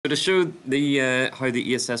to show the how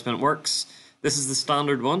the e-assessment works, this is the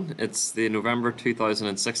standard one. It's the November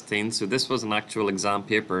 2016, so this was an actual exam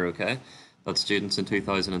paper, okay, that students in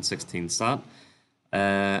 2016 sat.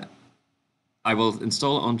 I will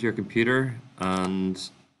install it onto your computer, and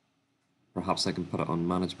perhaps I can put it on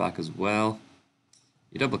Manage Back as well.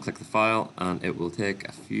 You double click the file and it will take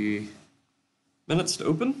a few minutes to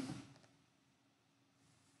open.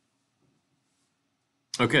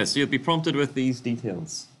 Okay, so you'll be prompted with these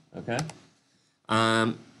details, okay?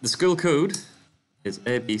 The school code is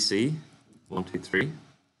ABC123.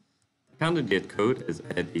 The candidate code is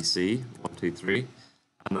ABC123.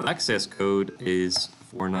 And the access code is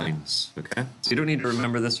 4 9s, okay? So you don't need to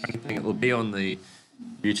remember this or anything. It will be on the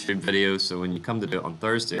YouTube video, so when you come to do it on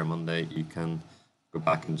Thursday or Monday, you can go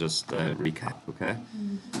back and just recap, okay?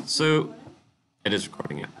 So it is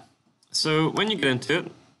recording it. So when you get into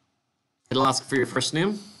it, it'll ask for your first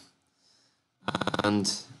name, and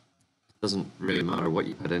it doesn't really matter what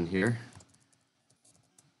you put in here.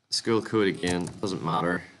 School code again doesn't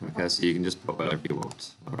matter, okay? So you can just put whatever you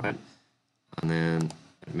want, all right? And then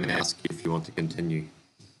it may ask you if you want to continue.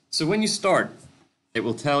 So when you start, it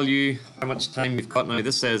will tell you how much time you've got. Now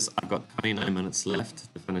this says I've got 29 minutes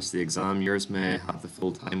left to finish the exam. Yours may have the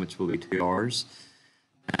full time, which will be 2 hours.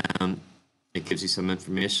 It gives you some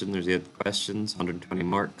information. There's 8 questions, 120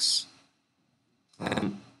 marks.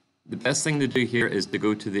 The best thing to do here is to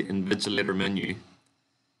go to the invigilator menu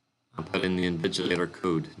and put in the invigilator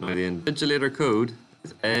code. Now the invigilator code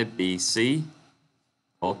is ABC,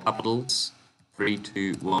 all capitals,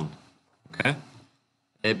 321. Okay?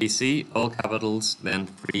 ABC, all capitals, then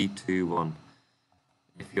 321.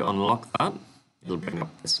 If you unlock that, it'll bring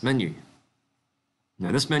up this menu.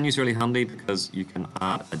 Now this menu is really handy because you can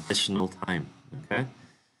add additional time. Okay?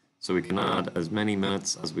 So we can add as many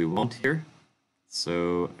minutes as we want here.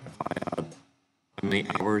 So if I add, how many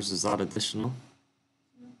hours is that additional?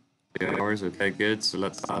 2 hours, okay, good. So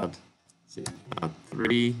let's add, add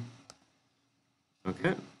 3.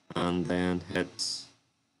 Okay, and then hit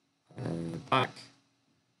back.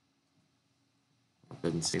 That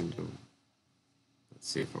didn't seem to, let's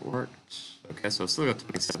see if it worked. Okay, so I've still got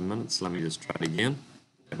 27 minutes. Let me just try it again.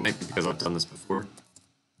 It might be because I've done this before.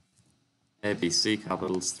 ABC,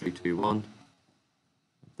 capitals, 321.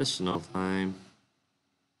 Additional time.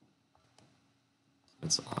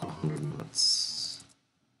 Let's add 100 minutes.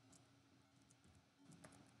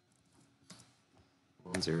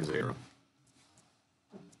 100.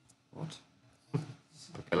 What? Okay,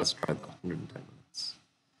 let's try that. 110 minutes.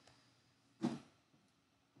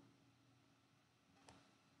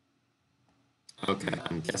 Okay,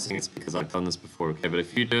 I'm guessing it's because I've done this before. Okay, but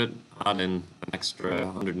if you do it, add in an extra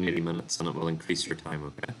 180 minutes and it will increase your time,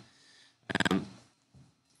 okay?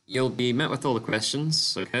 You'll be met with all the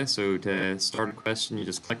questions, okay? So to start a question, you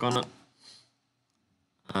just click on it.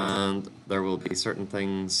 And there will be certain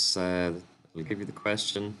things that will give you the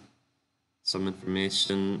question, some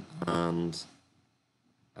information, and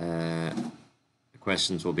the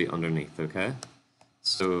questions will be underneath, okay?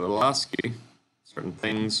 So it'll ask you certain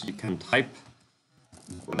things. You can type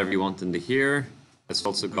whatever you want into here. It's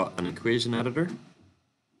also got an equation editor,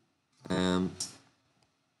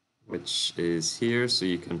 which is here, so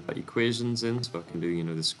you can put equations in. So I can do, you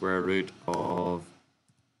know, the square root of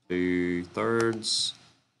 2/3.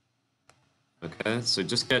 Okay, so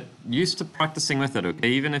just get used to practicing with it, okay?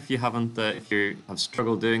 Even if you haven't, if you have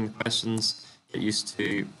struggled doing the questions, get used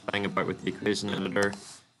to playing about with the equation editor.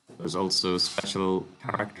 There's also special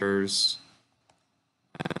characters.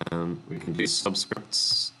 We can do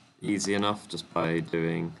subscripts easy enough just by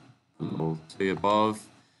doing the little 2 above.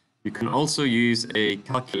 You can also use a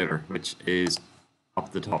calculator, which is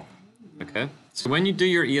up the top, okay? So when you do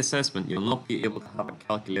your e-assessment, you'll not be able to have a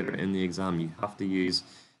calculator in the exam. You have to use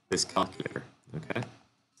this calculator, okay?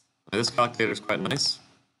 Now this calculator is quite nice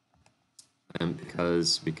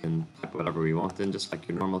because we can type whatever we want in, just like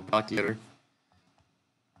your normal calculator.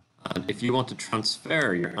 And if you want to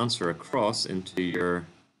transfer your answer across into your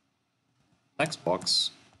text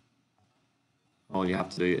box, all you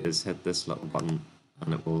have to do is hit this little button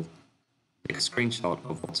and it will take a screenshot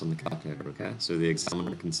of what's on the calculator, okay? So the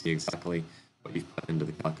examiner can see exactly what you've put into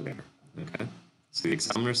the calculator, okay? So the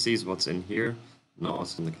examiner sees what's in here, not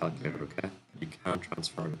what's in the calculator, okay? You can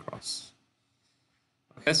transfer it across.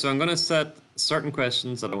 Okay, so I'm going to set certain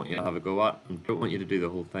questions that I want you to have a go at, and don't want you to do the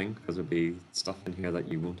whole thing because there'll be stuff in here that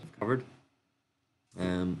you won't have covered.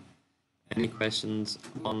 Any questions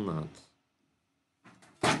on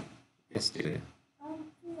that? Yes, Delia.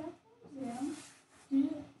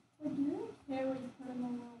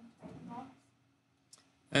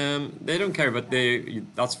 They don't care, but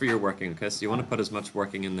that's for your working, okay? So you want to put as much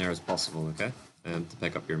working in there as possible, okay? To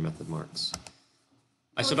pick up your method marks.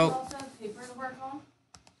 I So should you all. also have paper to work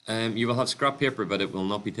on? You will have scrap paper, but it will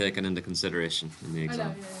not be taken into consideration in the I know,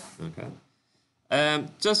 exam. yeah. Okay.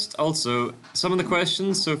 Just also some of the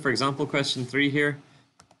questions. So, for example, question 3 here,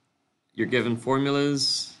 you're given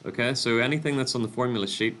formulas. Okay, so anything that's on the formula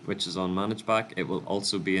sheet, which is on Manage Back, it will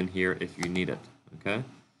also be in here if you need it. Okay.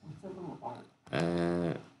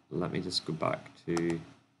 Let me just go back to.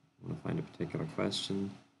 I want to find a particular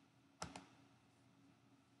question.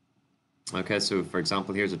 Okay, so for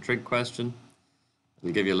example, here's a trig question.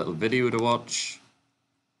 We'll give you a little video to watch.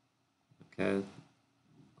 Okay,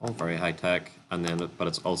 all very high tech, and then but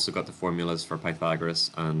it's also got the formulas for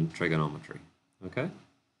Pythagoras and trigonometry. Okay,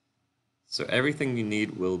 so everything you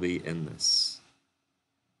need will be in this.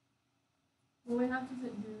 Will we have to do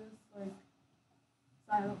this like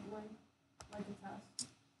silently, like a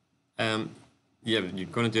test? Yeah, you're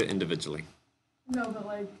going to do it individually. No, but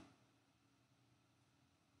like.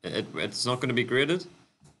 It's not going to be graded,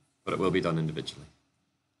 but it will be done individually.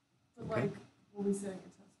 But okay. Like, we'll be sitting a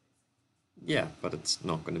test. Yeah, but it's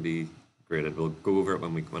not going to be graded. We'll go over it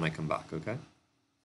when I come back. Okay.